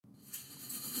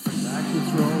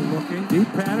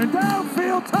pattern.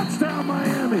 Downfield, touchdown,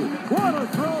 Miami. What a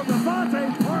throw,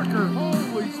 Devontae Parker.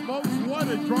 Holy smokes, what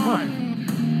a drive.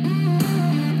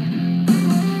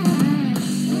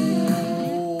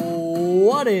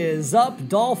 What is up,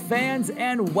 Dolph fans,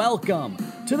 and welcome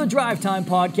to the Drive Time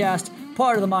Podcast,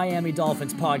 part of the Miami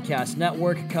Dolphins Podcast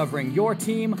Network, covering your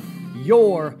team,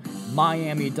 your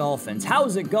Miami Dolphins.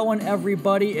 How's it going,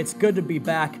 everybody? It's good to be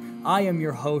back. I am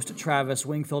your host, Travis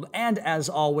Wingfield, and as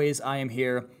always, I am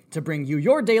here to bring you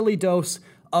your daily dose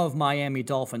of Miami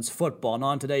Dolphins football. And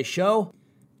on today's show,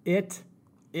 it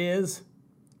is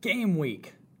game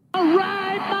week. All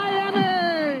right,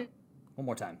 Miami! One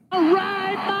more time. All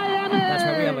right, Miami! That's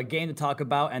right, we have a game to talk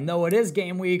about, and though it is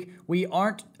game week, we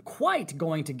aren't quite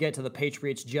going to get to the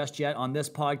Patriots just yet on this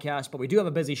podcast, but we do have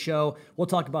a busy show. We'll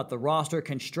talk about the roster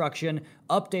construction,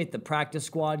 update the practice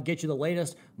squad, get you the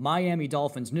latest Miami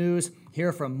Dolphins news,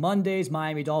 hear from Monday's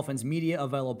Miami Dolphins media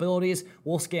availabilities.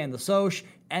 We'll scan the soch,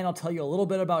 and I'll tell you a little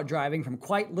bit about driving from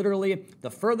quite literally the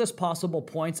furthest possible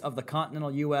points of the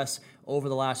continental U.S. over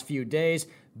the last few days.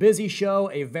 Busy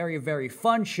show, a very, very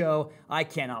fun show. I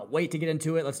cannot wait to get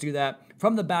into it. Let's do that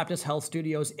from the Baptist Health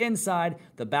Studios inside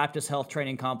the Baptist Health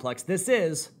Training Complex. This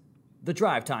is the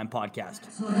Drive Time Podcast.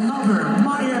 Another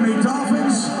Miami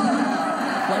Dolphins.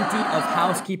 Plenty of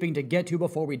housekeeping to get to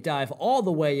before we dive all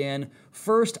the way in.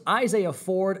 First, Isaiah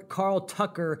Ford, Carl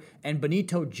Tucker, and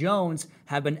Benito Jones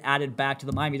have been added back to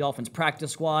the Miami Dolphins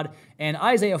practice squad. And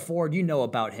Isaiah Ford, you know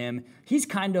about him. He's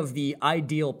kind of the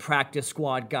ideal practice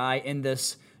squad guy in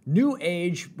this new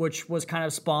age, which was kind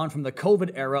of spawned from the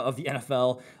COVID era of the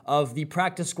NFL, of the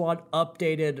practice squad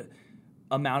updated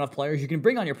amount of players you can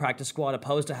bring on your practice squad,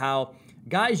 opposed to how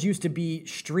guys used to be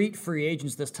street free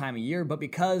agents this time of year, but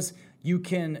because you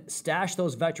can stash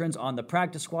those veterans on the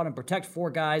practice squad and protect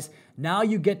four guys, now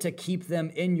you get to keep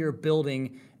them in your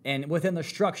building and within the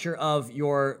structure of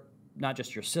your, not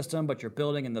just your system, but your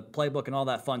building and the playbook and all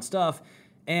that fun stuff.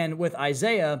 And with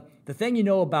Isaiah, the thing you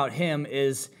know about him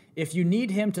is if you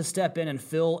need him to step in and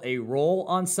fill a role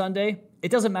on Sunday, it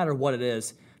doesn't matter what it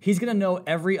is. He's going to know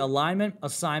every alignment,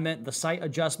 assignment, the site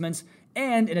adjustments,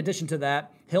 and in addition to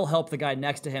that, he'll help the guy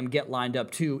next to him get lined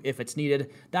up too if it's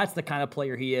needed. That's the kind of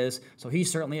player he is, so he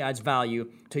certainly adds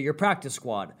value to your practice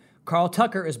squad. Carl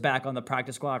Tucker is back on the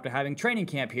practice squad after having training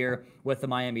camp here with the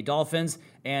Miami Dolphins,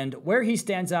 and where he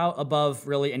stands out above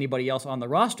really anybody else on the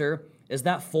roster is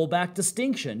that fullback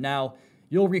distinction. Now,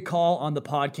 you'll recall on the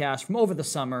podcast from over the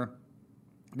summer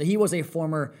that he was a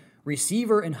former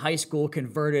receiver in high school,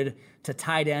 converted to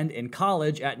tight end in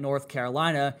college at North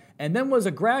Carolina, and then was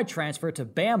a grad transfer to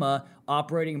Bama,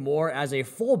 operating more as a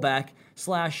fullback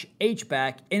 /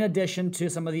 H-back, in addition to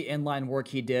some of the inline work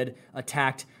he did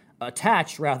attached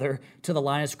to the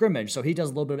line of scrimmage. So he does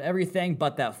a little bit of everything,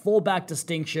 but that fullback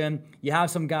distinction, you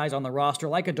have some guys on the roster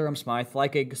like a Durham Smythe,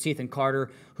 like a Cethan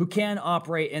Carter, who can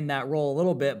operate in that role a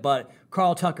little bit, but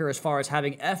Carl Tucker, as far as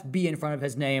having FB in front of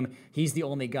his name, he's the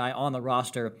only guy on the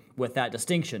roster with that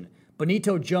distinction.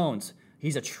 Benito Jones,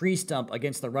 he's a tree stump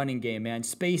against the running game, man.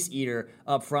 Space eater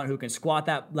up front who can squat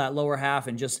that lower half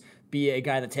and just be a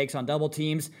guy that takes on double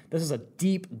teams. This is a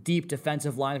deep, deep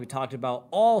defensive line that we talked about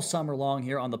all summer long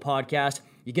here on the podcast.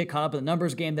 You get caught up in the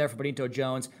numbers game there for Benito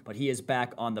Jones, but he is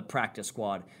back on the practice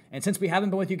squad. And since we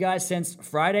haven't been with you guys since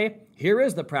Friday, here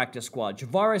is the practice squad.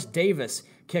 Javaris Davis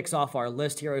kicks off our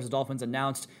list here as the Dolphins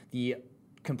announced the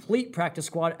complete practice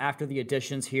squad after the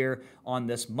additions here on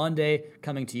this Monday,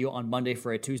 coming to you on Monday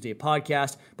for a Tuesday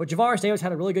podcast. But Javaris Davis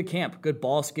had a really good camp, good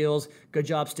ball skills, good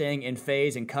job staying in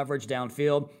phase and coverage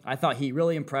downfield. I thought he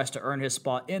really impressed to earn his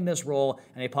spot in this role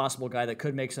and a possible guy that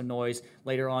could make some noise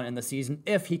later on in the season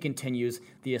if he continues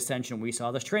the ascension we saw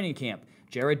this training camp.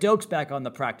 Jared Doak's back on the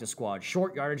practice squad.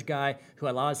 Short yardage guy who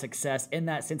had a lot of success in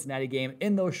that Cincinnati game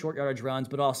in those short yardage runs,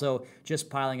 but also just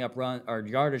piling up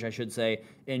yardage, I should say,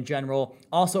 in general.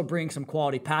 Also brings some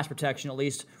quality pass protection, at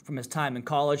least from his time in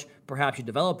college. Perhaps you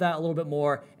develop that a little bit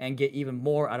more and get even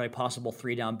more out of a possible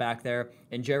 3-down back there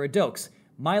in Jared Doak's.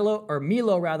 Milo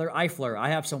Eifler. I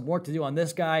have some work to do on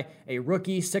this guy, a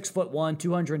rookie, 6'1",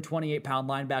 228-pound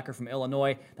linebacker from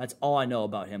Illinois. That's all I know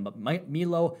about him. But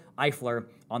Milo Eifler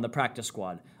on the practice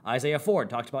squad. Isaiah Ford,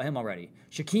 talked about him already.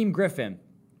 Shaquem Griffin,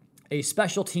 a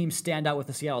special team standout with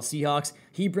the Seattle Seahawks.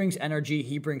 He brings energy,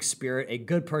 he brings spirit, a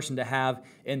good person to have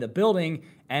in the building.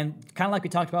 And kind of like we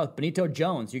talked about with Benito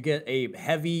Jones, you get a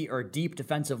heavy or deep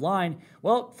defensive line.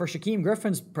 Well, for Shaquem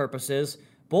Griffin's purposes,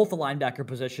 both the linebacker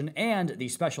position and the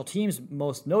special teams,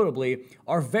 most notably,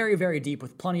 are very, very deep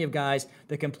with plenty of guys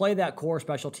that can play that core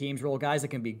special teams role, guys that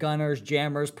can be gunners,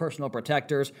 jammers, personal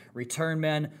protectors, return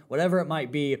men, whatever it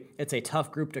might be. It's a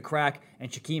tough group to crack, and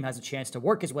Shaquem has a chance to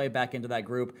work his way back into that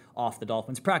group off the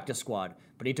Dolphins practice squad.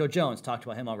 Benito Jones, talked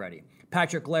about him already.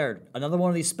 Patrick Laird, another one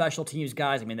of these special teams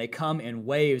guys. I mean, they come in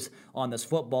waves on this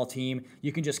football team.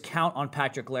 You can just count on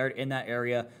Patrick Laird in that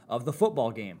area of the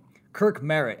football game. Kirk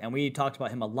Merritt, and we talked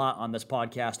about him a lot on this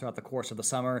podcast throughout the course of the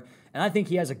summer, and I think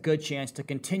he has a good chance to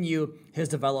continue his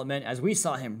development as we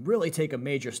saw him really take a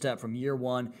major step from year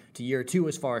 1 to year 2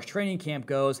 as far as training camp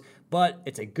goes, but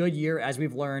it's a good year, as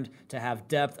we've learned, to have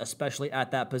depth, especially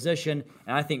at that position,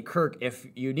 and I think Kirk, if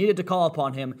you needed to call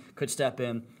upon him, could step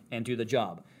in and do the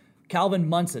job. Calvin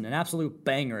Munson, an absolute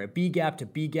banger, a B-gap to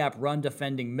B-gap run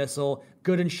defending missile,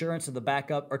 good insurance to the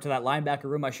backup, or to that linebacker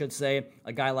room, I should say.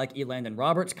 A guy like Elandon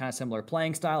Roberts, kind of similar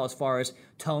playing style as far as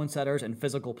tone setters and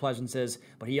physical presences,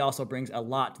 but he also brings a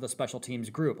lot to the special teams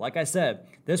group. Like I said,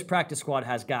 this practice squad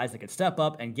has guys that can step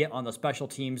up and get on the special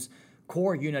teams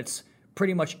core units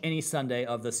pretty much any Sunday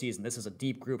of the season. This is a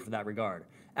deep group for that regard.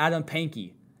 Adam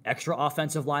Pankey, extra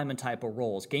offensive lineman type of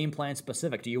roles, game plan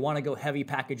specific. Do you want to go heavy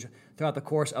package throughout the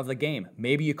course of the game?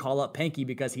 Maybe you call up Pankey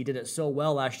because he did it so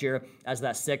well last year as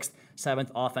that 6th, 7th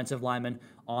offensive lineman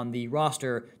on the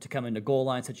roster to come into goal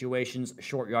line situations,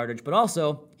 short yardage, but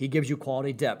also he gives you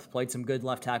quality depth. Played some good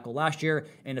left tackle last year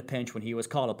in a pinch when he was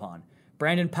called upon.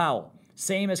 Brandon Powell,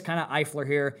 same as kind of Eifler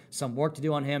here. Some work to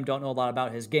do on him. Don't know a lot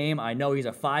about his game. I know he's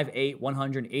a 5'8",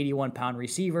 181-pound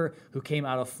receiver who came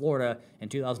out of Florida in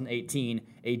 2018,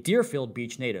 a Deerfield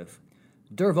Beach native.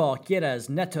 Durval Queiroz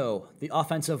Neto, the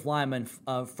offensive lineman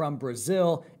from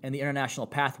Brazil in the International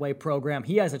Pathway Program.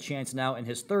 He has a chance now in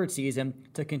his 3rd season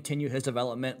to continue his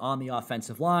development on the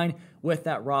offensive line with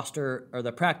that roster, or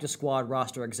the practice squad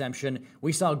roster exemption.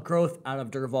 We saw growth out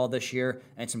of Durval this year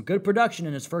and some good production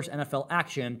in his first NFL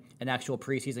action in actual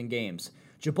preseason games.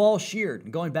 Jabal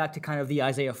Sheard, going back to kind of the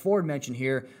Isaiah Ford mention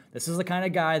here, this is the kind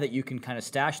of guy that you can kind of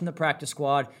stash in the practice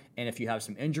squad, and if you have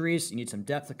some injuries, you need some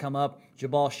depth to come up,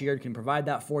 Jabal Sheard can provide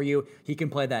that for you. He can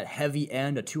play that heavy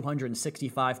end, a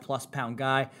 265-plus pound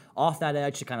guy, off that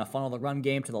edge to kind of funnel the run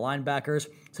game to the linebackers,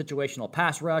 situational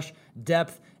pass rush,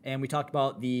 depth, and we talked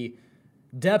about the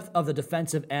depth of the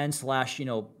defensive end slash,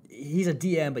 he's a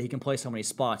DM, but he can play so many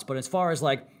spots. But as far as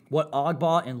like what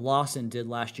Ogba and Lawson did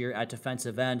last year at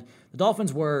defensive end, the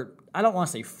Dolphins were, I don't want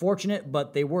to say fortunate,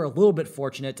 but they were a little bit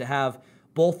fortunate to have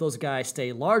both those guys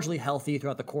stay largely healthy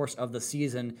throughout the course of the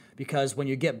season, because when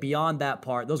you get beyond that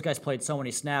part, those guys played so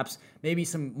many snaps, maybe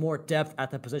some more depth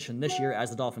at the position this year, as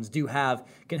the Dolphins do have,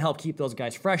 can help keep those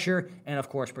guys fresher and, of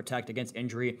course, protect against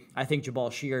injury. I think Jabal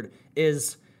Sheard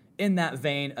is in that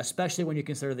vein, especially when you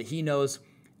consider that he knows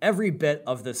every bit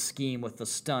of the scheme with the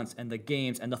stunts and the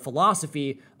games and the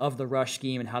philosophy of the rush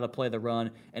scheme and how to play the run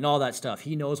and all that stuff.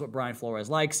 He knows what Brian Flores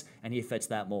likes, and he fits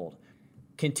that mold.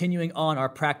 Continuing on our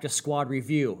practice squad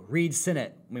review, Reed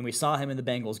Sinnett, when we saw him in the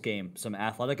Bengals game, some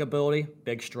athletic ability,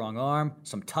 big strong arm,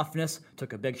 some toughness,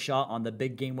 took a big shot on the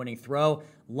big game-winning throw.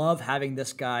 Love having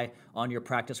this guy on your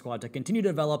practice squad to continue to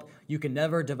develop. You can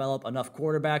never develop enough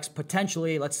quarterbacks.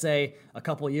 Potentially, let's say a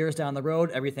couple years down the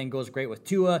road, everything goes great with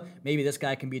Tua. Maybe this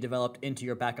guy can be developed into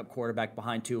your backup quarterback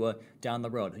behind Tua down the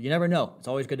road. You never know. It's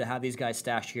always good to have these guys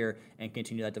stashed here and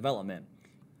continue that development.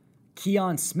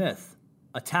 Keon Smith,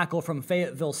 a tackle from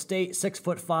Fayetteville State,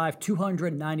 6'5",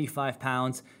 295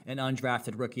 pounds, an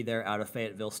undrafted rookie there out of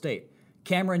Fayetteville State.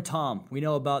 Cameron Tom, we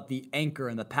know about the anchor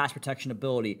and the pass protection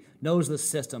ability, knows the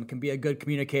system, can be a good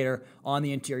communicator on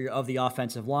the interior of the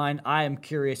offensive line. I am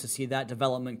curious to see that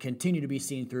development continue to be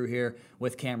seen through here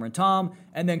with Cameron Tom.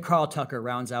 And then Carl Tucker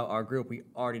rounds out our group. We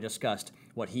already discussed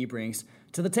what he brings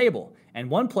to the table. And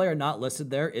one player not listed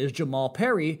there is Jamal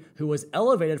Perry, who was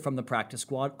elevated from the practice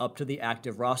squad up to the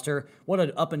active roster. What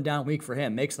an up and down week for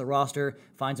him. Makes the roster,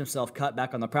 finds himself cut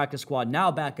back on the practice squad,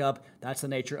 now back up. That's the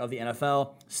nature of the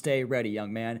NFL. Stay ready,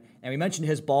 young man. And we mentioned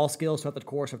his ball skills throughout the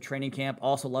course of training camp.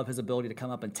 Also love his ability to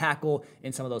come up and tackle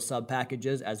in some of those sub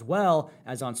packages, as well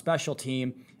as on special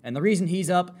team. And the reason he's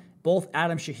up, both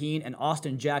Adam Shaheen and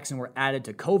Austin Jackson were added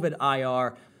to COVID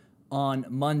IR on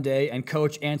Monday, and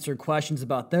Coach answered questions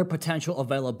about their potential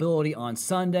availability on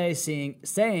Sunday,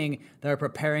 saying they're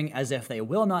preparing as if they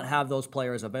will not have those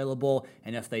players available,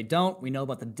 and if they don't, we know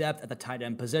about the depth at the tight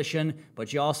end position,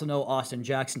 but you also know Austin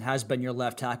Jackson has been your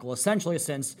left tackle essentially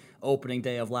since opening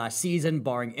day of last season,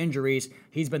 barring injuries.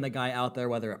 He's been the guy out there,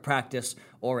 whether at practice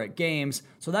or at games,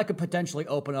 so that could potentially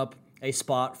open up a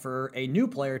spot for a new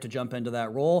player to jump into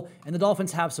that role, and the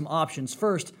Dolphins have some options.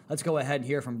 First, let's go ahead and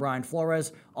hear from Brian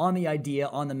Flores on the idea,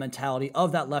 on the mentality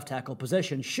of that left tackle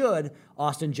position should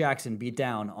Austin Jackson be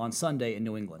down on Sunday in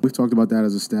New England. We've talked about that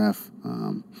as a staff.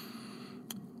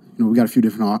 We've got a few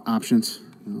different options.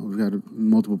 We've got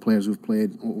multiple players who've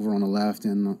played over on the left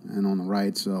and on the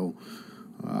right, so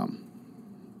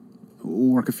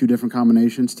we'll work a few different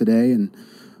combinations today and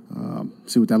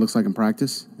see what that looks like in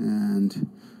practice, and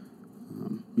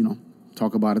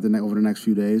talk about it over the next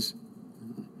few days.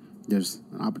 There's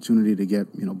an opportunity to get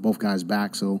both guys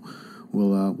back, so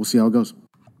we'll see how it goes.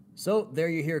 So there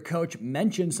you hear Coach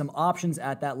mention some options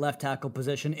at that left tackle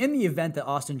position in the event that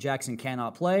Austin Jackson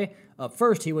cannot play. Up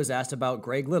first, he was asked about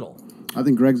Greg Little. I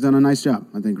think Greg's done a nice job.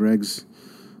 I think Greg's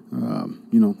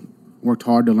worked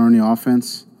hard to learn the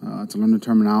offense, to learn the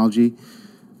terminology.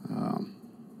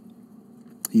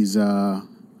 He's a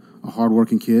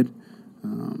hard-working kid.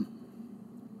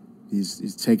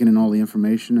 He's taken in all the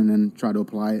information and then tried to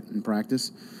apply it in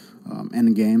practice and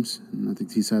in games. And I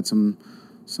think he's had some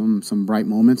bright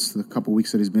moments the couple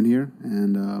weeks that he's been here.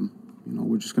 And,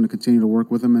 we're just going to continue to work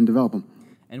with him and develop him.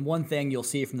 And one thing you'll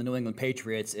see from the New England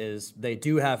Patriots is they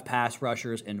do have pass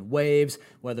rushers in waves,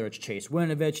 whether it's Chase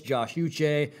Winovich, Josh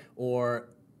Uche, or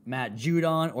Matt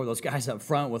Judon, or those guys up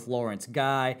front with Lawrence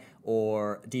Guy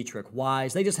or Dietrich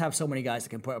Wise. They just have so many guys that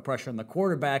can put pressure on the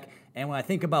quarterback. And when I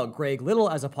think about Greg Little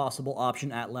as a possible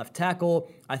option at left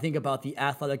tackle, I think about the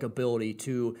athletic ability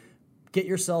to get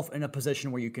yourself in a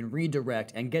position where you can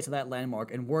redirect and get to that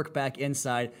landmark and work back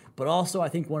inside. But also, I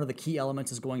think one of the key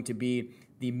elements is going to be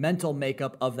the mental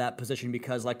makeup of that position,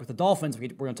 because like with the Dolphins, we're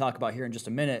going to talk about here in just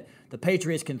a minute, the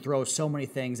Patriots can throw so many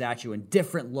things at you in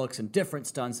different looks and different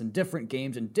stunts and different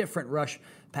games and different rush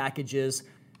packages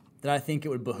that I think it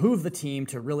would behoove the team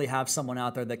to really have someone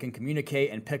out there that can communicate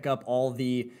and pick up all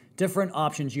the different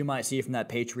options you might see from that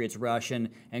Patriots rush. And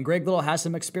Greg Little has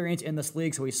some experience in this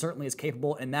league, so he certainly is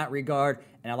capable in that regard.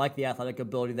 And I like the athletic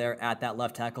ability there at that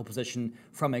left tackle position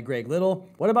from a Greg Little.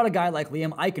 What about a guy like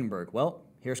Liam Eichenberg? Well,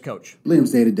 here's Coach.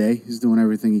 Liam's day to day. He's doing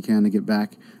everything he can to get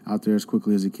back out there as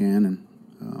quickly as he can,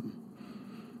 and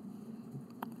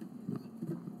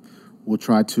we'll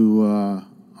try to,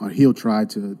 or he'll try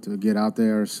to get out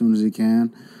there as soon as he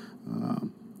can,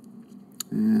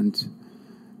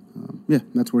 yeah,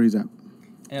 that's where he's at.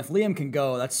 And if Liam can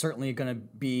go, that's certainly going to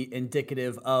be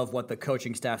indicative of what the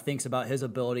coaching staff thinks about his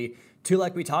ability to,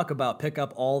 like we talk about, pick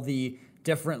up all the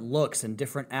different looks and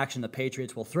different action the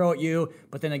Patriots will throw at you.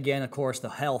 But then again, of course, the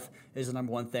health is the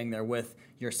number one thing there with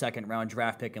your second-round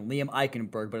draft pick and Liam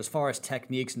Eichenberg. But as far as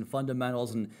techniques and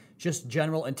fundamentals and just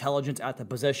general intelligence at the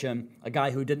position, a guy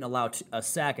who didn't allow a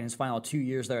sack in his final 2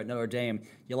 years there at Notre Dame,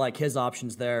 you like his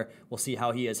options there. We'll see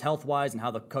how he is health-wise and how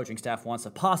the coaching staff wants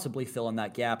to possibly fill in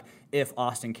that gap if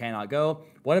Austin cannot go.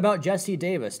 What about Jesse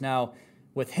Davis? Now,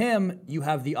 with him, you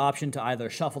have the option to either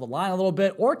shuffle the line a little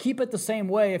bit or keep it the same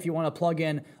way if you want to plug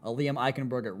in a Liam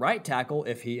Eichenberg at right tackle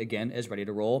if he, again, is ready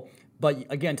to roll. But,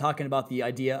 again, talking about the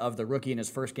idea of the rookie in his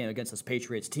first game against this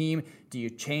Patriots team, do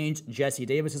you change Jesse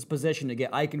Davis's position to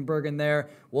get Eichenberg in there?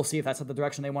 We'll see if that's the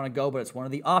direction they want to go, but it's one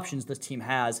of the options this team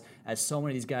has, as so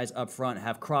many of these guys up front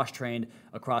have cross-trained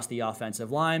across the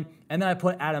offensive line. And then I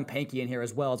put Adam Pankey in here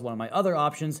as well as one of my other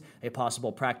options, a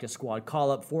possible practice squad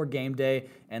call-up for game day.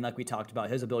 And like we talked about,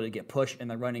 his ability to get push in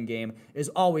the running game is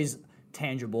always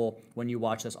tangible when you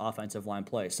watch this offensive line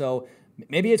play. So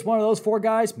maybe it's one of those four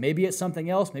guys, maybe it's something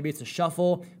else, maybe it's a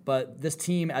shuffle, but this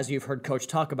team, as you've heard Coach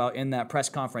talk about in that press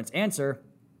conference answer,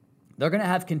 they're going to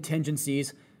have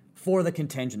contingencies for the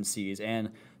contingencies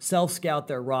and self-scout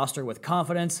their roster with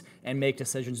confidence and make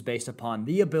decisions based upon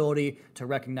the ability to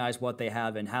recognize what they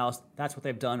have in-house. That's what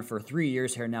they've done for 3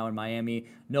 years here now in Miami.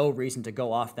 No reason to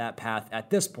go off that path at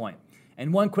this point.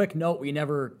 And one quick note we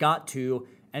never got to,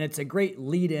 and it's a great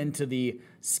lead into the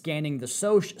Scanning the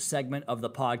Soch segment of the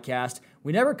podcast.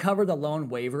 We never covered the lone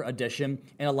waiver addition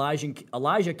and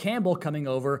Elijah Campbell coming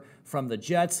over from the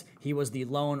Jets. He was the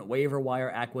lone waiver wire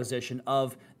acquisition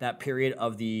of that period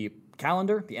of the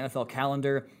calendar, the NFL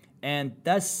calendar. And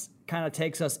that's kind of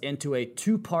takes us into a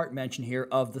two-part mention here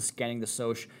of the Scanning the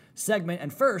Soch segment.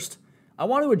 And first, I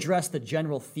want to address the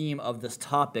general theme of this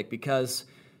topic because,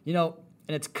 and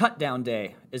it's cut down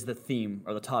day is the theme,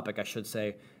 or the topic, I should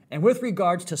say. And with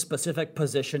regards to specific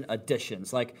position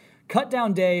additions, like cut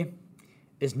down day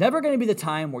is never going to be the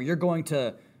time where you're going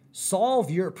to solve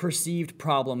your perceived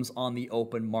problems on the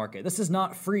open market. This is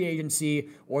not free agency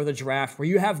or the draft where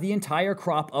you have the entire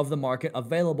crop of the market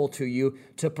available to you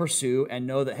to pursue and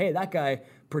know that, hey, that guy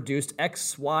produced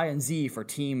X, Y, and Z for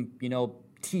team,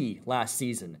 T last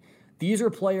season. These are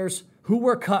players who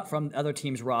were cut from other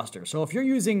teams' roster. So if you're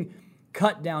using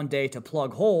cut down day to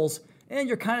plug holes, and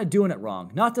you're kind of doing it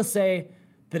wrong. Not to say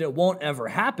that it won't ever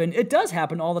happen. It does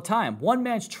happen all the time. One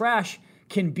man's trash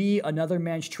can be another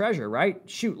man's treasure, right?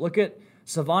 Shoot, look at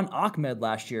Savon Ahmed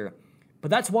last year.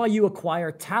 But that's why you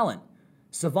acquire talent.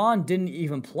 Savon didn't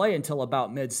even play until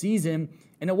about midseason,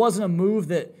 and it wasn't a move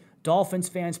that Dolphins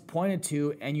fans pointed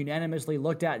to and unanimously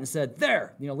looked at and said,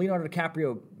 there, Leonardo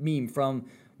DiCaprio meme from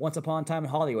Once Upon a Time in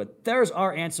Hollywood. There's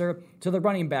our answer to the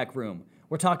running back room.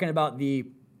 We're talking about the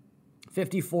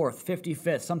 54th,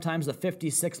 55th, sometimes the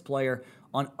 56th player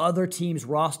on other teams'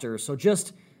 rosters. So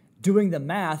just doing the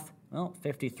math,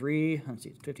 53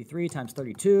 times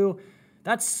 32,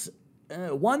 that's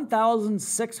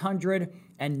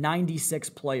 1,696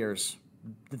 players.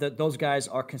 Those guys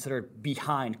are considered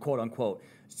behind, quote unquote.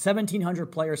 1,700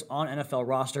 players on NFL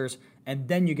rosters, and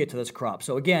then you get to this crop.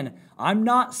 So again, I'm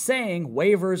not saying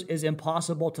waivers is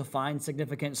impossible to find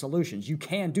significant solutions. You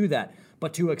can do that.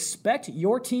 But to expect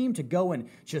your team to go and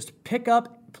just pick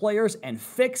up players and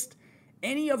fix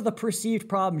any of the perceived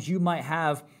problems you might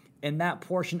have in that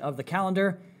portion of the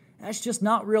calendar, that's just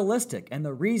not realistic. And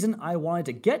the reason I wanted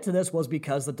to get to this was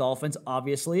because the Dolphins,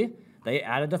 obviously, they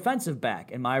add a defensive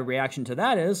back. And my reaction to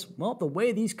that is, well, the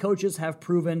way these coaches have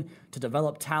proven to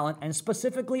develop talent, and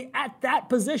specifically at that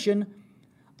position,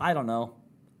 I don't know.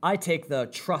 I take the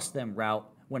trust them route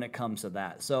when it comes to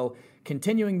that. So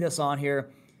continuing this on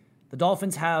here, the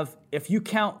Dolphins have, if you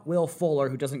count Will Fuller,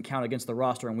 who doesn't count against the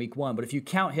roster in week 1, but if you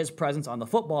count his presence on the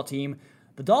football team,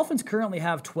 the Dolphins currently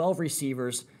have 12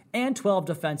 receivers and 12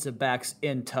 defensive backs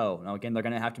in tow. Now, again, they're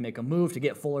going to have to make a move to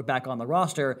get Fuller back on the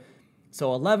roster.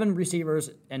 So 11 receivers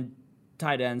and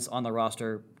tight ends on the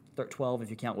roster, 12 if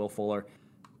you count Will Fuller,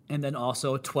 and then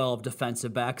also 12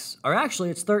 defensive backs. Or actually,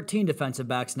 it's 13 defensive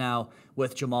backs now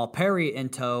with Jamal Perry in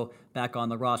tow back on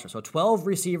the roster. So 12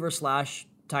 receivers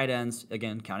 / tight ends,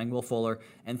 again, counting Will Fuller,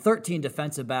 and 13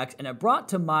 defensive backs. And it brought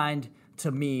to mind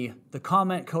to me the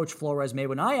comment Coach Flores made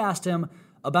when I asked him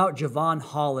about Javon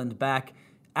Holland back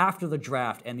after the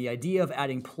draft and the idea of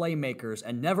adding playmakers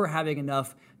and never having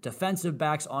enough defensive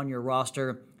backs on your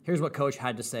roster. Here's what Coach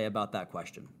had to say about that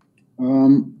question.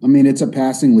 It's a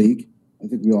passing league. I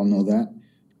think we all know that.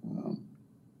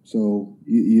 So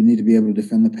you need to be able to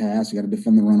defend the pass. You got to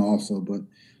defend the run also. But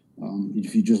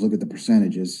if you just look at the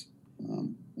percentages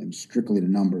and strictly the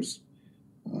numbers,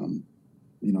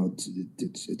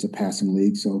 it's a passing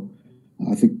league. So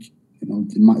I think,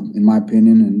 in my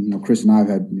opinion, and Chris and I have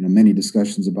had many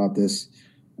discussions about this.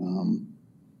 We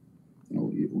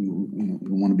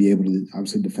want to be able to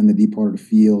obviously defend the deep part of the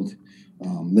field,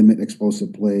 limit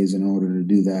explosive plays in order to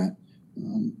do that.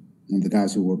 And the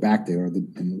guys who were back there are the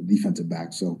defensive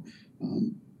backs. So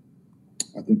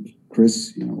I think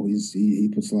Chris, he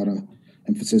puts a lot of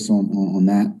emphasis on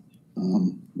that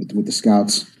with the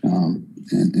scouts,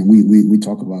 and we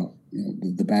talk about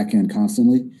the back end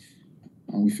constantly.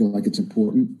 We feel like it's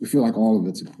important. We feel like all of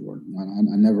it's important.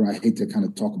 I hate to kind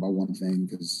of talk about one thing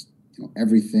because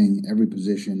everything, every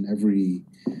position,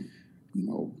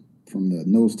 from the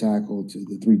nose tackle to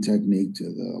the 3 technique to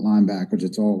the linebackers,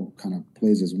 it's all kind of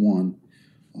plays as one.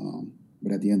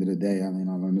 But at the end of the day, I've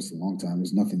learned this a long time.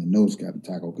 There's nothing the nose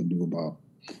tackle can do about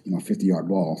a 50-yard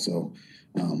ball. So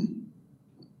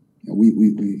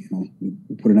we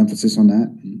put an emphasis on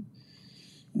that,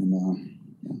 and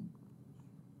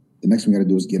the next thing we got to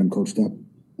do is get them coached up,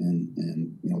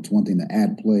 and it's one thing to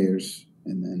add players,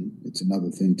 and then it's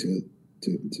another thing to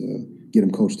get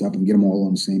them coached up and get them all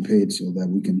on the same page so that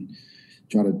we can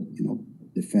try to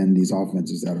defend these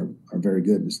offenses that are very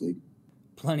good in this league.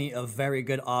 Plenty of very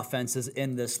good offenses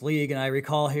in this league, and I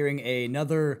recall hearing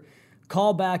another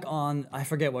callback on, I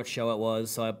forget what show it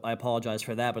was, so I apologize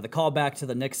for that, but the callback to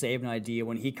the Nick Saban idea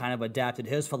when he kind of adapted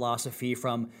his philosophy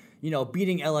from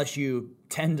beating LSU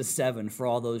 10-7 for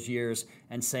all those years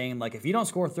and saying, like, if you don't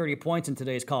score 30 points in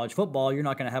today's college football, you're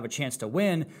not going to have a chance to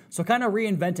win. So kind of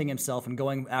reinventing himself and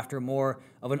going after more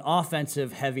of an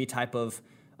offensive heavy type of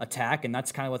attack. And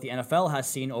that's kind of what the NFL has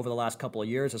seen over the last couple of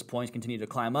years as points continue to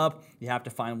climb up. You have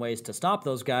to find ways to stop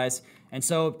those guys. And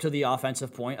so to the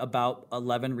offensive point, about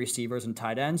 11 receivers and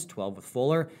tight ends, 12 with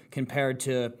Fuller, compared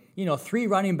to, 3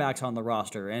 running backs on the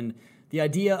roster. And the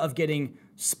idea of getting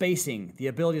spacing, the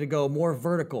ability to go more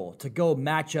vertical, to go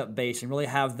matchup based and really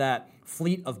have that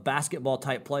fleet of basketball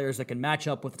type players that can match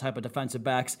up with the type of defensive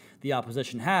backs the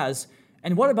opposition has.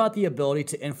 And what about the ability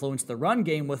to influence the run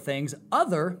game with things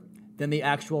other than the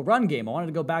actual run game? I wanted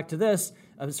to go back to this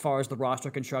as far as the roster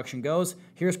construction goes.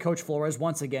 Here's Coach Flores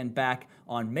once again back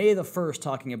on May the 1st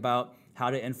talking about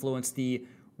how to influence the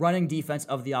running defense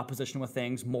of the opposition with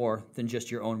things more than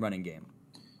just your own running game.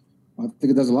 I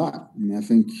think it does a lot. I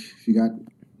think if you got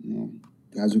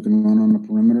guys who can run on the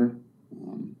perimeter.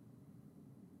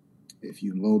 If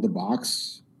you load the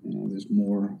box, there's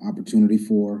more opportunity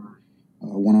for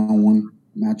one-on-one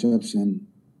matchups and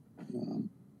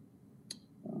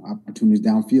opportunities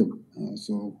downfield.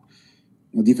 So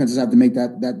defenses have to make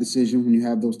that decision when you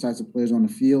have those types of players on the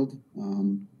field.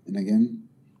 And again,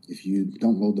 if you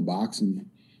don't load the box and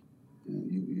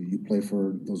you play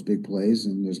for those big plays,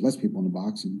 and there's less people in the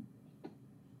box and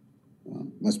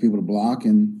less people to block,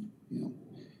 and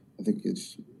I think it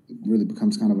really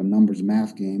becomes kind of a numbers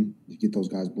math game. You get those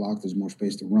guys blocked, there's more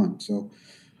space to run. So,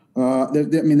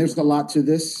 there's a lot to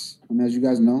this. As you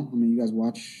guys know, you guys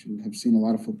watch, have seen a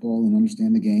lot of football and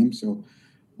understand the game. So,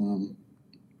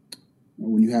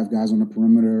 when you have guys on the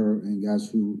perimeter and guys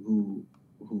who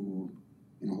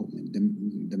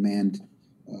demand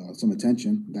some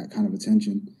attention, that kind of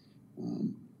attention,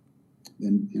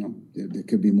 then there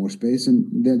could be more space,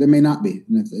 and there may not be.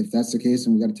 And if that's the case,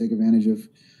 then we got to take advantage of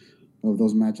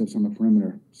those matchups on the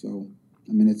perimeter. So,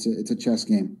 it's a chess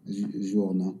game, as you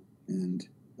all know, and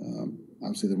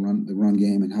obviously the run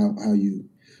game and how you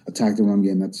attack the run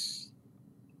game, that's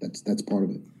part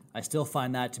of it. I still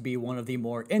find that to be one of the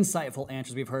more insightful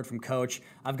answers we've heard from Coach.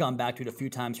 I've gone back to it a few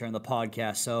times here on the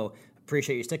podcast, so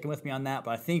appreciate you sticking with me on that.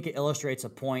 But I think it illustrates a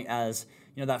point, as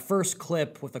that first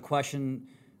clip with the question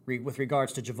with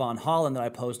regards to Jevon Holland that I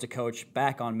posed to Coach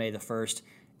back on May the 1st,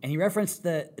 and he referenced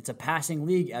that it's a passing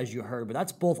league, as you heard, but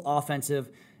that's both offensive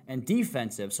and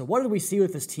defensive. So what did we see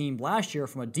with this team last year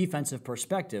from a defensive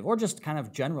perspective, or just kind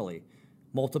of generally?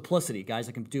 Multiplicity, guys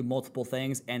that can do multiple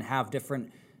things and have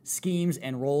different schemes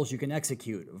and roles you can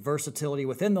execute. Versatility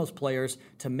within those players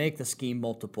to make the scheme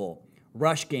multiple.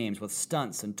 Rush games with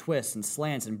stunts and twists and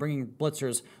slants and bringing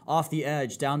blitzers off the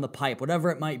edge, down the pipe, whatever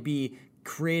it might be.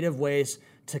 Creative ways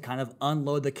to kind of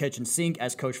unload the kitchen sink,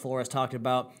 as Coach Flores talked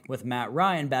about with Matt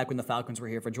Ryan back when the Falcons were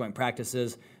here for joint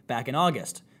practices back in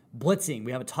August. Blitzing,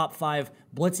 we have a top 5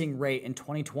 blitzing rate in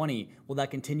 2020. Will that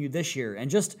continue this year?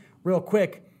 And just real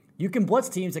quick, you can blitz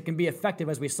teams that can be effective,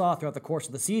 as we saw throughout the course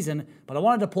of the season, but I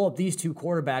wanted to pull up these two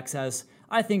quarterbacks as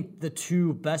I think the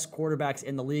two best quarterbacks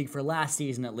in the league for last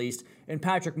season, at least, in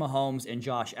Patrick Mahomes and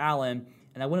Josh Allen.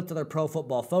 And I went up to their Pro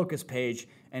Football Focus page,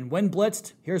 and when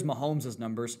blitzed, here's Mahomes'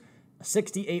 numbers: a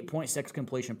 68.6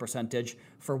 completion percentage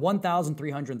for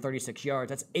 1,336 yards.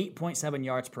 That's 8.7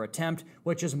 yards per attempt,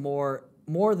 which is more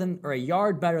than, or a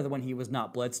yard better than when he was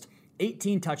not blitzed.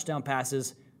 18 touchdown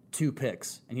passes, 2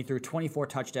 picks, and he threw 24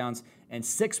 touchdowns and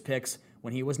 6 picks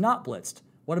when he was not blitzed.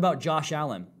 What about Josh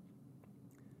Allen?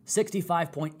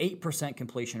 65.8%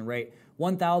 completion rate,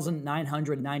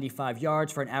 1,995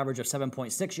 yards for an average of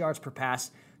 7.6 yards per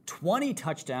pass, 20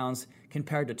 touchdowns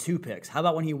compared to 2 picks. How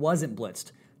about when he wasn't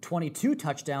blitzed? 22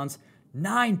 touchdowns,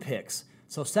 9 picks.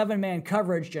 So 7-man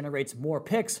coverage generates more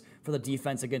picks for the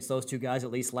defense against those two guys,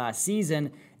 at least last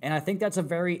season, and I think that's a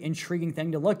very intriguing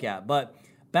thing to look at. But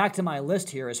back to my list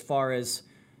here, as far as,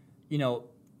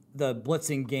 the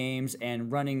blitzing games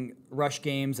and running rush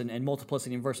games and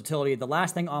multiplicity and versatility, the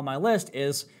last thing on my list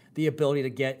is the ability to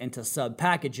get into sub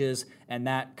packages, and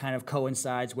that kind of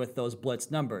coincides with those blitz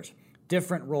numbers.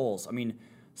 Different roles.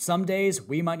 Some days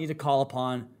we might need to call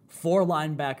upon 4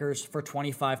 linebackers for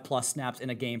 25-plus snaps in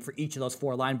a game for each of those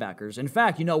 4 linebackers. In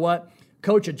fact, you know what?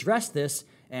 Coach addressed this,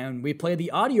 and we played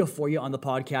the audio for you on the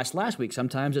podcast last week.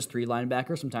 Sometimes it's 3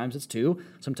 linebackers, sometimes it's 2,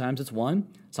 sometimes it's 1,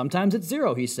 sometimes it's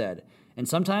 0, he said. And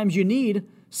sometimes you need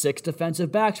 6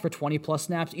 defensive backs for 20-plus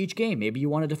snaps each game. Maybe you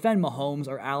want to defend Mahomes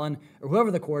or Allen or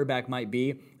whoever the quarterback might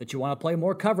be that you want to play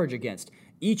more coverage against.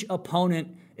 Each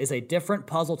opponent is a different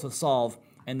puzzle to solve,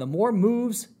 and the more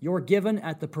moves you're given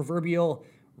at the proverbial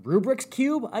Rubik's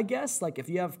Cube, I guess, like if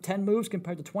you have 10 moves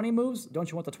compared to 20 moves, don't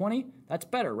you want the 20? That's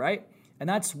better, right? And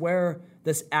that's where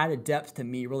this added depth to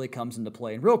me really comes into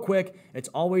play. And real quick, it's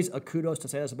always a kudos to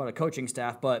say this about a coaching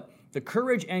staff, but the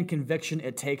courage and conviction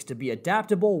it takes to be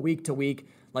adaptable week to week,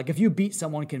 like if you beat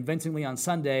someone convincingly on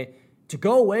Sunday, to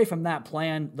go away from that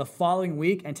plan the following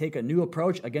week and take a new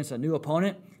approach against a new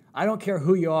opponent, I don't care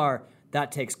who you are,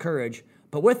 that takes courage.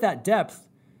 But with that depth,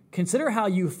 consider how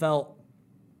you felt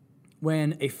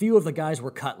when a few of the guys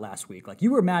were cut last week. Like,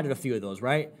 you were mad at a few of those,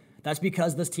 right? That's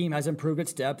because this team has improved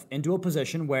its depth into a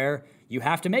position where you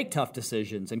have to make tough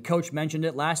decisions. And Coach mentioned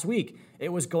it last week. It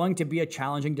was going to be a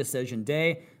challenging decision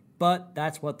day, but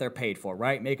that's what they're paid for,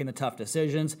 right? Making the tough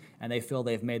decisions, and they feel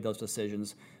they've made those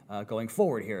decisions going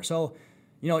forward here. So,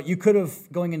 you could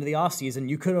have, going into the offseason,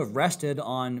 you could have rested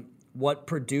on what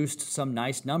produced some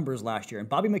nice numbers last year. And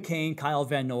Bobby McCain, Kyle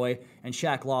Van Noy, and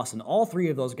Shaq Lawson, all 3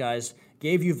 of those guys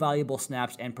gave you valuable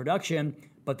snaps and production.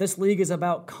 But this league is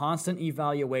about constant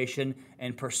evaluation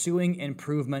and pursuing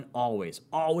improvement always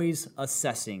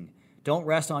assessing. Don't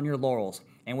rest on your laurels.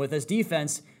 And with this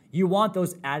defense, you want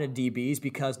those added DBs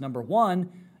because, number one,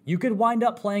 you could wind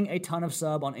up playing a ton of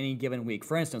sub on any given week.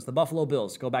 For instance, the Buffalo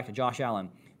Bills, go back to Josh Allen.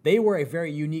 They were a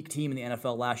very unique team in the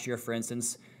NFL last year, for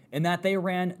instance, in that they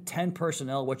ran 10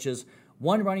 personnel, which is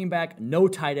 1 running back, no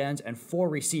tight ends, and 4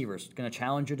 receivers. Going to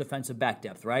challenge your defensive back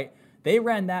depth, right? They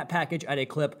ran that package at a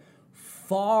clip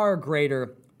far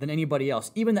greater than anybody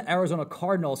else. Even the Arizona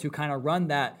Cardinals, who kind of run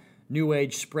that new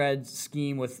age spread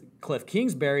scheme with Cliff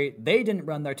Kingsbury, they didn't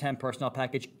run their 10 personnel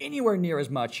package anywhere near as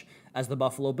much as the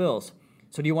Buffalo Bills.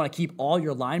 So do you want to keep all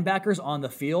your linebackers on the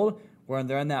field when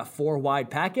they're in that 4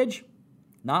 wide package?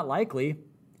 Not likely.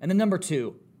 And then number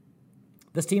 2,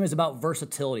 this team is about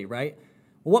versatility, right?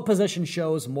 Well, what position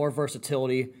shows more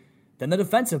versatility than the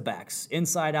defensive backs,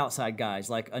 inside, outside guys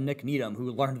like a Nick Needham,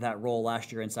 who learned that role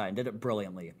last year inside and did it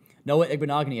brilliantly. Noah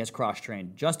Igbenogany has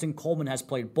cross-trained. Justin Coleman has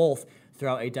played both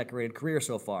throughout a decorated career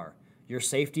so far. Your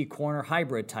safety corner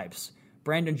hybrid types.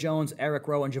 Brandon Jones, Eric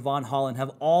Rowe, and Javon Holland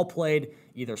have all played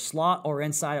either slot or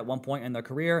inside at one point in their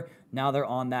career. Now they're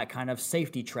on that kind of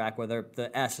safety track where the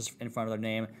S is in front of their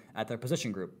name at their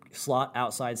position group. Slot,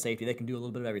 outside, safety. They can do a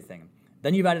little bit of everything.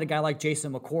 Then you've added a guy like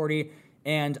Jason McCourty,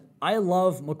 and I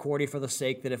love McCourty for the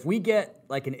sake that if we get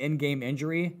like an in-game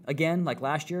injury again, like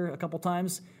last year a couple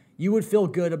times, you would feel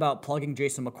good about plugging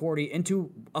Jason McCourty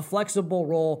into a flexible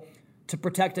role to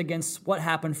protect against what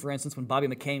happened, for instance, when Bobby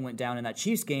McCain went down in that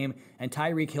Chiefs game and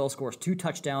Tyreek Hill scores 2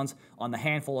 touchdowns on the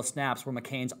handful of snaps where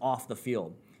McCain's off the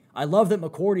field. I love that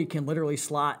McCourty can literally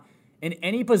slot in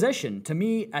any position, to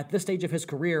me, at this stage of his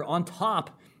career, on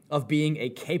top of being a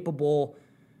capable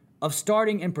of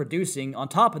starting and producing. On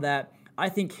top of that, I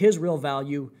think his real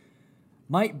value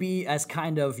might be as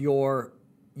kind of your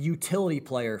utility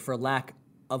player, for lack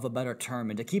of a better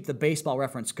term. And to keep the baseball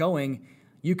reference going,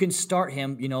 you can start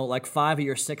him, like 5 of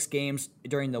your 6 games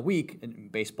during the week, in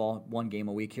baseball, 1 game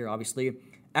a week here, obviously,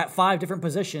 at 5 different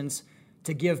positions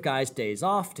to give guys days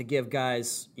off, to give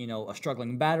guys, a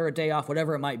struggling batter a day off,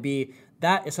 whatever it might be.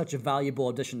 That is such a valuable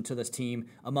addition to this team,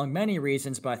 among many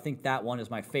reasons, but I think that one is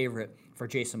my favorite for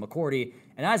Jason McCourty.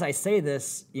 And as I say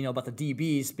this, about the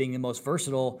DBs being the most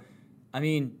versatile,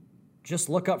 just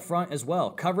look up front as well.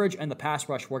 Coverage and the pass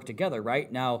rush work together,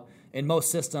 right? Now, in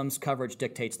most systems, coverage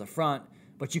dictates the front,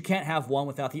 but you can't have one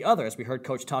without the other, as we heard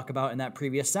Coach talk about in that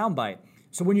previous soundbite.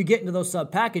 So when you get into those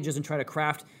sub packages and try to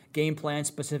craft game plans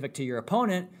specific to your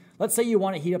opponent, let's say you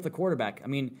want to heat up the quarterback.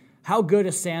 How good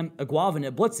is Sam Eguavoen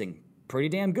at blitzing? Pretty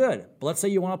damn good. But let's say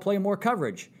you want to play more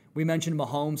coverage. We mentioned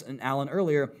Mahomes and Allen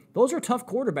earlier. Those are tough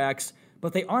quarterbacks,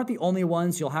 but they aren't the only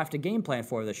ones you'll have to game plan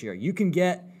for this year. You can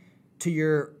get to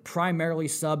your primarily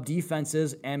sub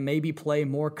defenses and maybe play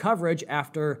more coverage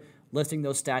after listing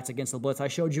those stats against the blitz I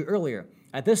showed you earlier.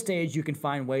 At this stage, you can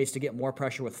find ways to get more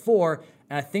pressure with 4,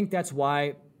 and I think that's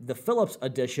why the Phillips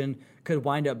addition could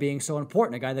wind up being so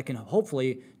important, a guy that can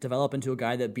hopefully develop into a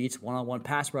guy that beats one-on-one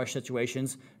pass rush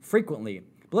situations frequently.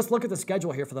 But let's look at the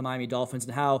schedule here for the Miami Dolphins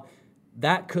and how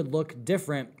that could look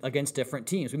different against different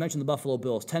teams. We mentioned the Buffalo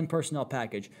Bills, 10 personnel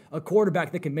package, a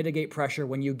quarterback that can mitigate pressure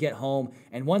when you get home,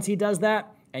 and once he does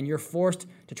that, and you're forced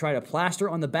to try to plaster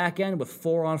on the back end with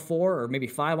 4-on-4 or maybe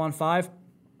 5-on-5,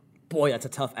 boy, that's a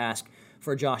tough ask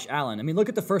for Josh Allen. Look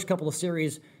at the first couple of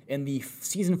series in the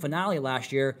season finale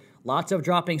last year. Lots of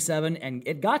dropping 7, and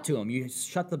it got to him. You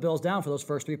shut the Bills down for those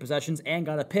first 3 possessions and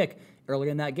got a pick early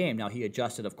in that game. Now, he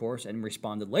adjusted, of course, and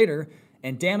responded later.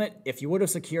 And damn it, if you would have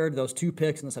secured those 2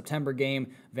 picks in the September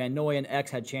game, Van Noy and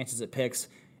X had chances at picks.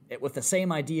 With the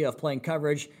same idea of playing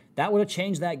coverage, that would have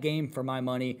changed that game for my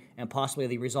money and possibly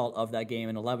the result of that game,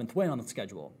 an 11th win on the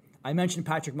schedule. I mentioned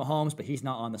Patrick Mahomes, but he's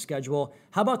not on the schedule.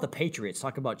 How about the Patriots?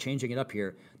 Talk about changing it up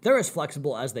here. They're as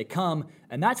flexible as they come,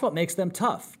 and that's what makes them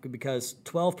tough, because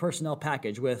 12 personnel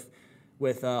package with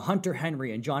Hunter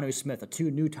Henry and Jonnu Smith, the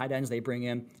 2 new tight ends they bring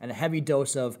in, and a heavy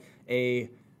dose of a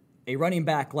running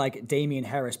back like Damian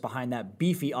Harris behind that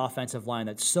beefy offensive line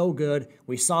that's so good.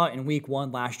 We saw it in week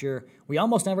 1 last year. We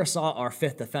almost never saw our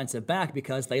 5th defensive back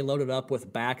because they loaded up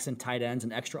with backs and tight ends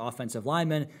and extra offensive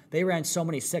linemen. They ran so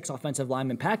many 6 offensive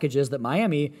lineman packages that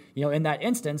Miami, in that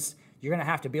instance, you're going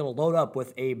to have to be able to load up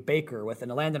with a Baker, with an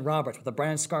Landon Roberts, with a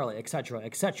Brandon Scarlett, etc.,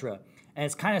 etc. And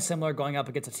it's kind of similar going up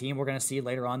against a team we're going to see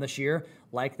later on this year,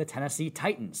 like the Tennessee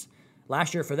Titans.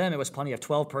 Last year for them, it was plenty of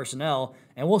 12 personnel,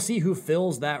 and we'll see who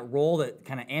fills that role that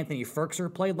kind of Anthony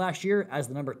Firkser played last year as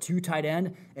the number 2 tight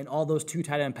end in all those 2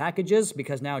 tight end packages,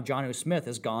 because now Jonnu Smith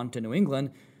has gone to New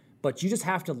England. But you just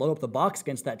have to load up the box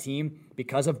against that team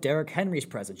because of Derrick Henry's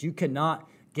presence. You cannot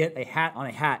get a hat on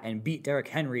a hat and beat Derrick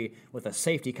Henry with a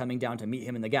safety coming down to meet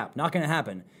him in the gap. Not going to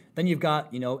happen. Then you've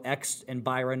got, X and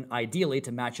Byron ideally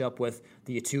to match up with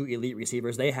the two elite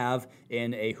receivers they have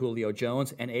in a Julio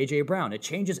Jones and A.J. Brown. It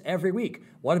changes every week.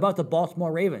 What about the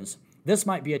Baltimore Ravens? This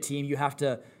might be a team you have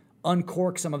to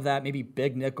uncork some of that maybe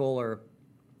big nickel or,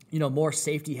 more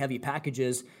safety-heavy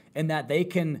packages in that they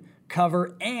can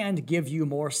cover and give you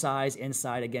more size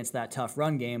inside against that tough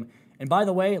run game. And by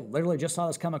the way, literally just saw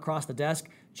this come across the desk.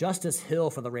 Justice Hill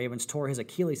for the Ravens tore his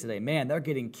Achilles today. Man, they're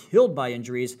getting killed by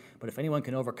injuries, but if anyone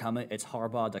can overcome it, it's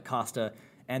Harbaugh, DaCosta,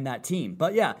 and that team.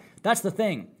 But yeah, that's the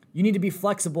thing. You need to be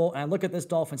flexible, and I look at this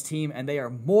Dolphins team, and they are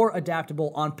more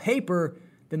adaptable on paper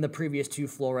than the previous two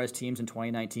Flores teams in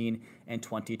 2019 and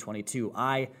 2022.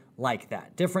 I like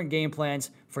that. Different game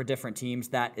plans for different teams.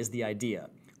 That is the idea.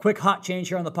 Quick hot change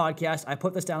here on the podcast. I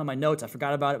put this down in my notes. I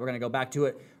forgot about it. We're going to go back to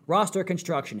it. Roster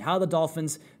construction. How the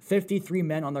Dolphins, 53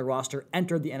 men on their roster,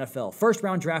 entered the NFL. First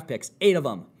round draft picks, 8 of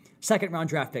them. Second round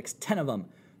draft picks, 10 of them.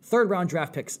 Third round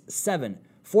draft picks, 7.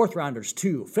 Fourth rounders,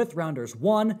 2. Fifth rounders,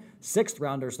 1. Sixth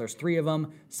rounders, there's 3 of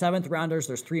them. Seventh rounders,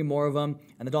 there's 3 more of them.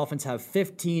 And the Dolphins have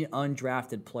 15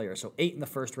 undrafted players. So 8 in the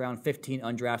first round, 15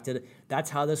 undrafted. That's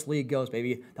how this league goes,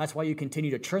 baby. That's why you continue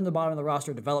to churn the bottom of the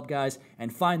roster, develop guys,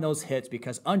 and find those hits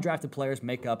because undrafted players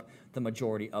make up the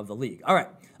majority of the league. All right,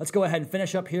 let's go ahead and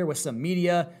finish up here with some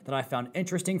media that I found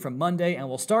interesting from Monday. And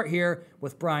we'll start here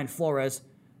with Brian Flores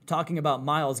talking about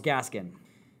Myles Gaskin.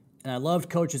 And I loved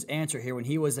Coach's answer here when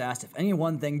he was asked if any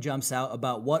one thing jumps out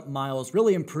about what Myles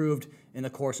really improved in the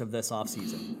course of this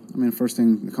offseason. I mean, first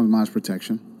thing that comes to mind is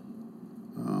protection.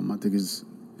 I think he's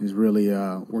really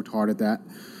worked hard at that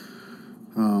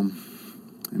and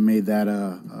made that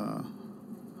a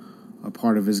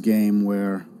part of his game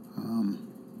where,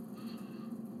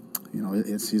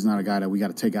 he's not a guy that we got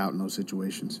to take out in those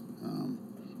situations.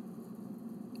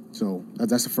 So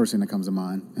that's the first thing that comes to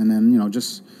mind. And then,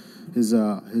 just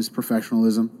his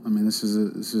professionalism. I mean, this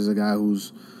is a guy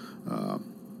who's,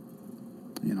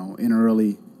 in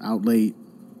early, out late,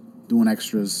 doing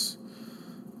extras,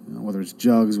 whether it's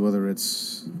jugs, whether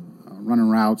it's running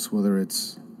routes, whether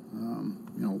it's,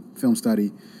 film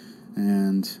study,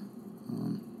 and,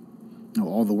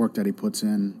 all the work that he puts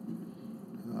in.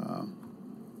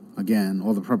 Again,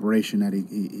 all the preparation that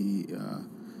he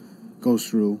goes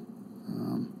through.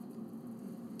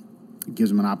 It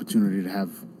gives him an opportunity to have,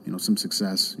 some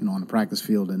success, on the practice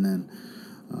field and then,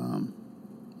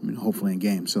 hopefully in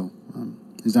games. So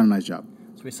he's done a nice job.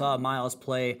 So we saw Myles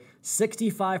play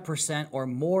 65% or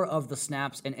more of the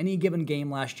snaps in any given game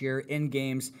last year in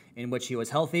games in which he was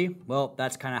healthy. Well,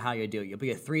 that's kind of how you do it. You'll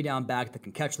be a 3-down back that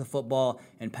can catch the football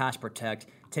and pass protect.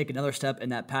 Take another step in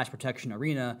that pass protection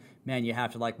arena. Man, you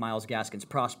have to like Myles Gaskin's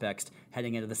prospects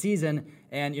heading into the season.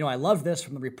 And, I love this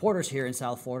from the reporters here in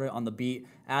South Florida on the beat,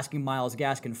 asking Myles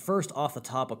Gaskin first off the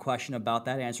top a question about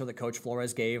that answer that Coach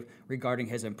Flores gave regarding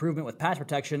his improvement with pass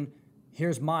protection.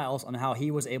 Here's Myles on how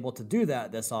he was able to do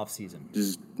that this offseason.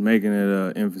 Just making it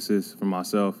an emphasis for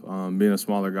myself, being a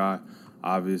smaller guy,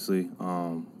 obviously.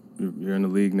 You're in the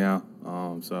league now,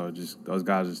 so just those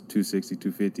guys are 260,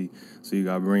 250, so you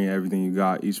got to bring everything you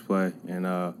got each play. And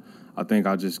I think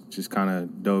I just kind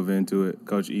of dove into it.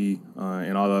 Coach E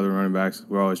and all the other running backs,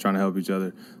 we're always trying to help each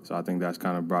other, so I think that's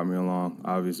kind of brought me along,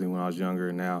 obviously, when I was younger,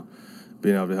 and now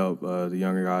being able to help the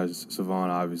younger guys, Savon,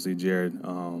 obviously, Jared,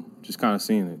 just kind of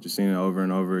seeing it over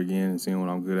and over again and seeing what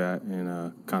I'm good at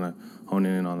and kind of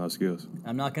honing in on those skills.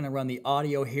 I'm not going to run the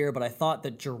audio here, but I thought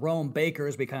that Jerome Baker,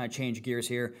 as we kind of change gears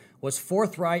here, was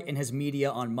forthright in his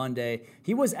media on Monday.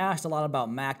 He was asked a lot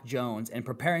about Mac Jones and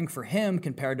preparing for him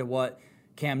compared to what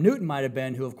Cam Newton might have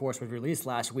been, who, of course, was released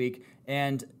last week.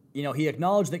 And he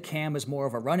acknowledged that Cam is more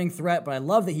of a running threat, but I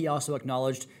love that he also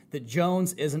acknowledged that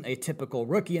Jones isn't a typical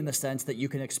rookie in the sense that you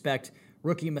can expect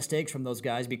rookie mistakes from those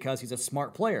guys because he's a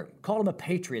smart player. Called him a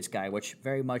Patriots guy, which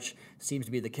very much seems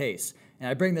to be the case. And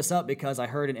I bring this up because I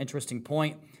heard an interesting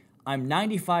point. I'm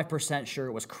 95% sure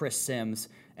it was Chris Sims,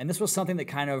 and this was something that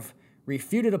kind of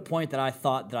refuted a point that I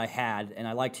thought that I had, and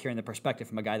I liked hearing the perspective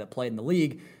from a guy that played in the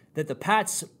league, that the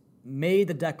Pats made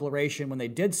the declaration when they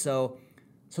did so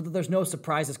that there's no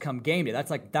surprises come game day.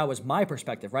 That was my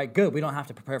perspective, right? Good, we don't have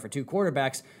to prepare for 2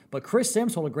 quarterbacks. But Chris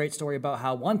Sims told a great story about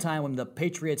how one time when the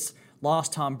Patriots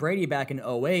lost Tom Brady back in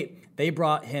 2008, they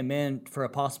brought him in for a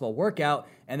possible workout.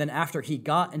 And then after he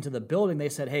got into the building, they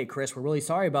said, hey, Chris, we're really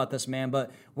sorry about this, man,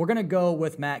 but we're going to go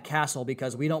with Matt Castle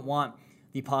because we don't want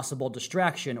the possible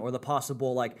distraction or the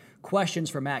possible questions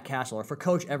for Matt Castle or for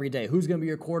coach every day. Who's going to be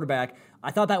your quarterback?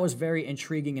 I thought that was very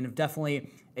intriguing and definitely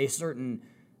a certain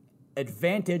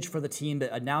advantage for the team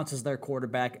that announces their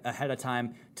quarterback ahead of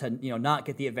time to not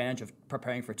get the advantage of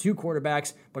preparing for two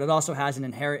quarterbacks, but it also has an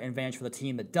inherent advantage for the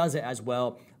team that does it as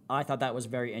well. I thought that was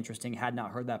very interesting. Had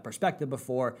not heard that perspective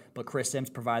before, but Chris Sims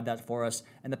provided that for us.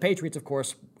 And the Patriots, of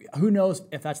course, who knows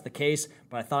if that's the case,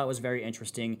 but I thought it was very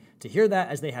interesting to hear that,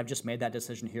 as they have just made that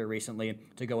decision here recently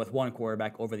to go with one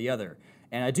quarterback over the other.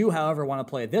 And I do, however, want to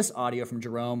play this audio from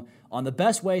Jerome on the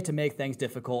best way to make things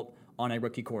difficult on a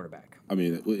rookie quarterback. I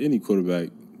mean, with any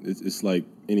quarterback, it's like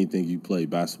anything you play,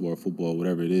 basketball, football,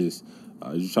 whatever it is.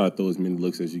 You try to throw as many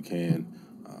looks as you can.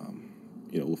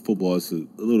 With football, it's a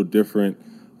little different.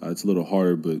 It's a little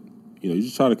harder, but, you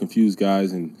just try to confuse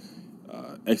guys and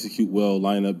execute well,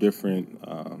 line up different,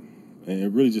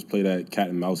 and really just play that cat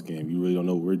and mouse game. You really don't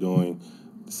know what we're doing.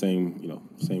 The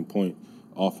same point.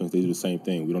 Offense, they do the same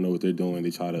thing. We don't know what they're doing. They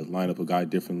try to line up a guy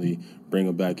differently, bring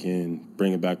him back in,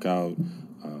 bring him back out,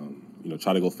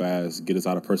 try to go fast, get us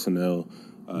out of personnel.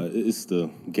 It's the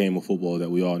game of football that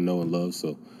we all know and love.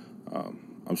 So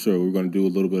I'm sure we're going to do a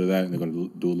little bit of that, and they're going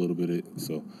to do a little bit of it.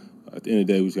 So at the end of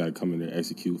the day, we just got to come in there,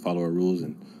 execute, follow our rules,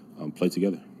 and play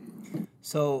together.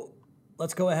 So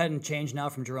let's go ahead and change now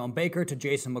from Jerome Baker to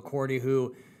Jason McCourty,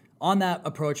 who on that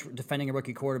approach defending a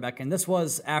rookie quarterback, and this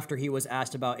was after he was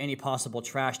asked about any possible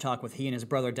trash talk with he and his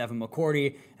brother Devin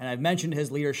McCourty, and I've mentioned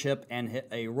his leadership and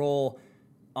a role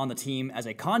on the team as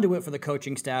a conduit for the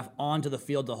coaching staff onto the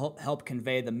field to help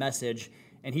convey the message.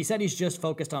 And he said he's just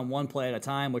focused on one play at a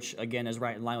time, which, again, is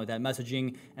right in line with that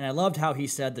messaging. And I loved how he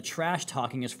said the trash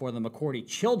talking is for the McCourty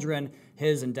children,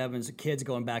 his and Devin's kids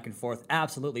going back and forth.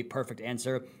 Absolutely perfect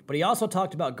answer. But he also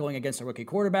talked about going against a rookie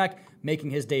quarterback,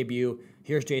 making his debut.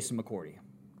 Here's Jason McCourty.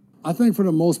 I think for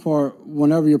the most part,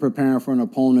 whenever you're preparing for an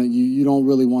opponent, you don't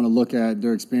really want to look at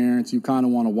their experience. You kind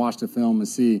of want to watch the film and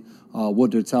see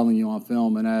what they're telling you on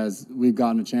film. And as we've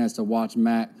gotten a chance to watch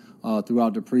Matt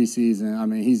throughout the preseason, I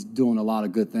mean, he's doing a lot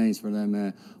of good things for them,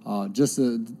 man. Just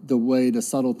the way, the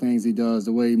subtle things he does,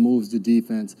 the way he moves the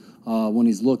defense, when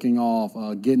he's looking off,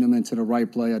 getting them into the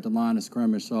right play at the line of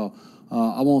scrimmage. So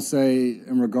I won't say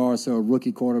in regards to a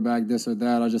rookie quarterback this or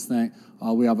that. I just think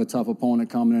we have a tough opponent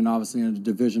coming in, obviously, in a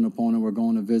division opponent we're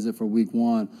going to visit for week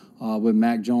one. With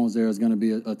Mac Jones there is going to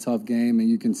be a tough game, and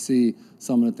you can see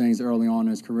some of the things early on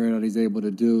in his career that he's able to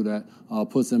do that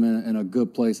puts him in a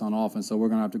good place on offense. So we're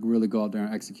going to have to really go out there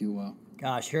and execute well.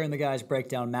 Gosh, hearing the guys break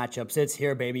down matchups, it's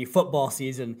here, baby. Football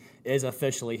season is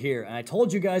officially here. And I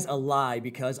told you guys a lie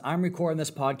because I'm recording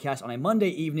this podcast on a Monday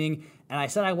evening, and I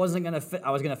said I was going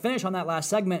to finish on that last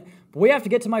segment, but we have to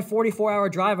get to my 44-hour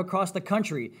drive across the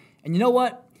country. And you know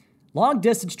what?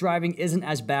 Long-distance driving isn't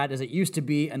as bad as it used to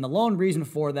be, and the lone reason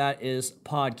for that is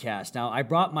podcast. Now, I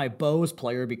brought my Bose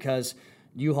player because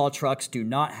U-Haul trucks do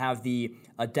not have the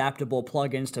adaptable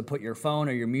plugins to put your phone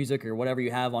or your music or whatever you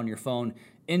have on your phone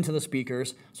into the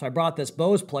speakers. So I brought this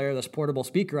Bose player, this portable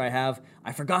speaker I have.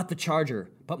 I forgot the charger,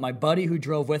 but my buddy who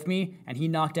drove with me, and he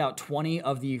knocked out 18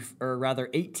 of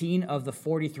the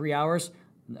 43 hours.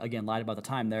 Again, lied about the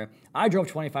time there. I drove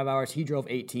 25 hours. He drove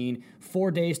 18.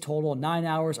 4 days total, 9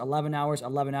 hours, 11 hours,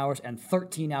 11 hours, and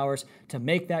 13 hours to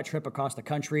make that trip across the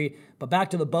country. But back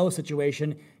to the Bose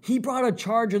situation, he brought a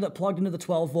charger that plugged into the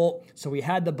 12 volt. So we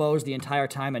had the Bose the entire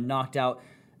time and knocked out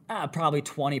probably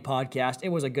 20 podcasts. It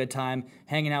was a good time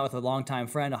hanging out with a longtime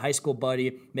friend, a high school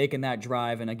buddy, making that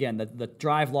drive. And again, the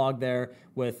drive log there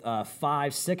with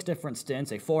 5-6 different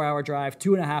stints, a 4-hour drive,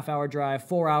 2.5-hour drive,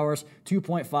 4 hours,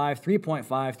 2.5, 3.5,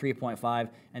 3.5,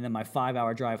 and then my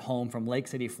 5-hour drive home from Lake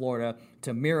City, Florida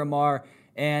to Miramar.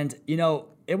 And,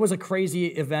 it was a crazy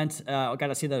event. I got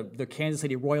to see the Kansas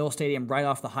City Royal Stadium right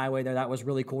off the highway there. That was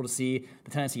really cool to see.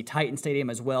 The Tennessee Titan Stadium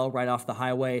as well, right off the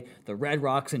highway. The Red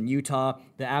Rocks in Utah.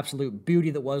 The absolute beauty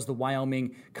that was the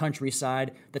Wyoming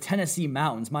countryside. The Tennessee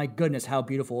mountains. My goodness, how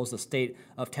beautiful is the state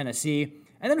of Tennessee.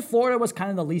 And then Florida was kind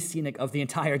of the least scenic of the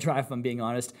entire drive, if I'm being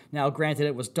honest. Now, granted,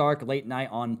 it was dark late night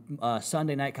on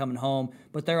Sunday night coming home,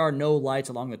 but there are no lights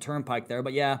along the turnpike there.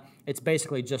 But yeah, it's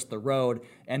basically just the road.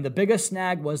 And the biggest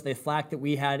snag was the fact that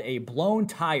we had a blown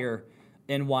tire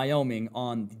in Wyoming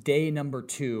on day number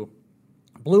 2.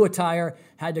 Blew a tire,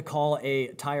 had to call a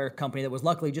tire company that was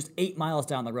luckily just 8 miles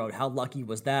down the road. How lucky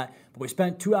was that? But we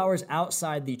spent 2 hours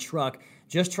outside the truck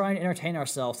just trying to entertain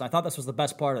ourselves. And I thought this was the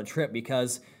best part of the trip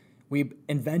because we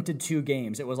invented 2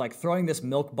 games. It was like throwing this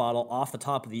milk bottle off the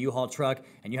top of the U-Haul truck,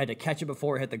 and you had to catch it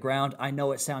before it hit the ground. I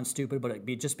know it sounds stupid, but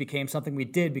it just became something we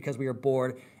did because we were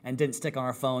bored and didn't stick on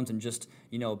our phones and just,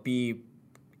 be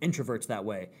introverts that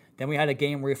way. Then we had a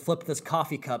game where we flipped this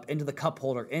coffee cup into the cup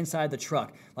holder inside the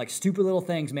truck. Like stupid little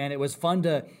things, man. It was fun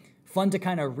to fun to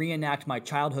kind of reenact my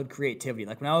childhood creativity.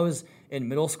 Like when I was in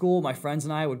middle school, my friends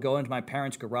and I would go into my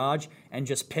parents' garage and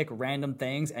just pick random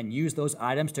things and use those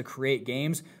items to create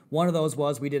games. One of those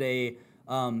was we did a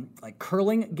like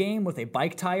curling game with a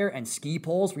bike tire and ski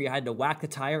poles where you had to whack the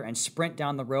tire and sprint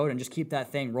down the road and just keep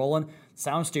that thing rolling.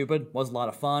 Sounds stupid, was a lot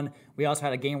of fun. We also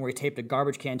had a game where we taped a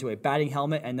garbage can to a batting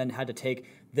helmet and then had to take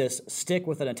this stick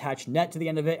with an attached net to the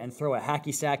end of it and throw a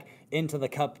hacky sack into the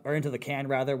cup, or into the can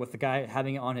rather, with the guy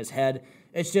having it on his head.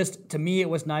 It's just, to me, it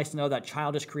was nice to know that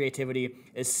childish creativity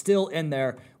is still in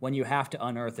there when you have to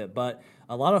unearth it. But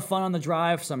a lot of fun on the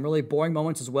drive, some really boring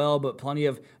moments as well, but plenty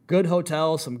of good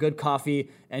hotels, some good coffee,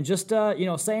 and just,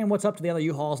 saying what's up to the other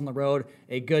U-Hauls on the road,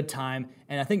 a good time.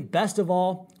 And I think best of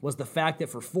all was the fact that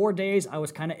for 4 days, I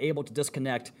was kind of able to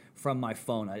disconnect from my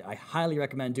phone. I highly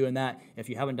recommend doing that. If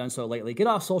you haven't done so lately, get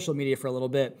off social media for a little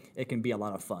bit. It can be a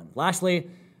lot of fun. Lastly,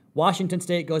 Washington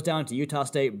State goes down to Utah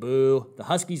State. Boo. The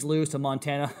Huskies lose to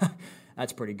Montana.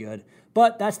 That's pretty good.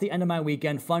 But that's the end of my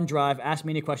weekend. Fun drive. Ask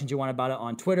me any questions you want about it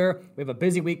on Twitter. We have a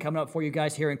busy week coming up for you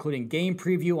guys here, including game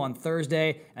preview on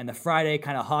Thursday and the Friday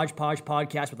kind of hodgepodge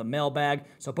podcast with a mailbag.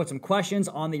 So put some questions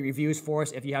on the reviews for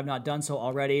us if you have not done so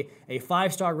already. A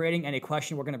 5-star rating and a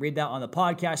question. We're going to read that on the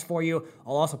podcast for you.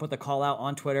 I'll also put the call out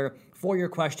on Twitter for your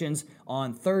questions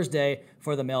on Thursday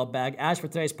for the mailbag. As for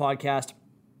today's podcast,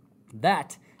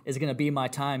 that is going to be my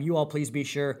time. You all please be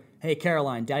sure, hey,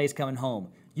 Caroline, Daddy's coming home.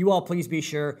 You all please be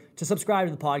sure to subscribe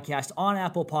to the podcast on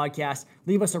Apple Podcasts.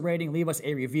 Leave us a rating, leave us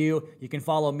a review. You can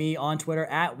follow me on Twitter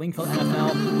at Wingfield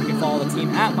NFL. You can follow the team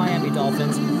at Miami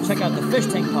Dolphins. Check out the Fish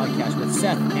Tank podcast with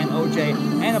Seth and OJ.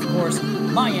 And, of course,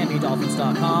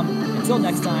 MiamiDolphins.com. Until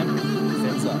next time,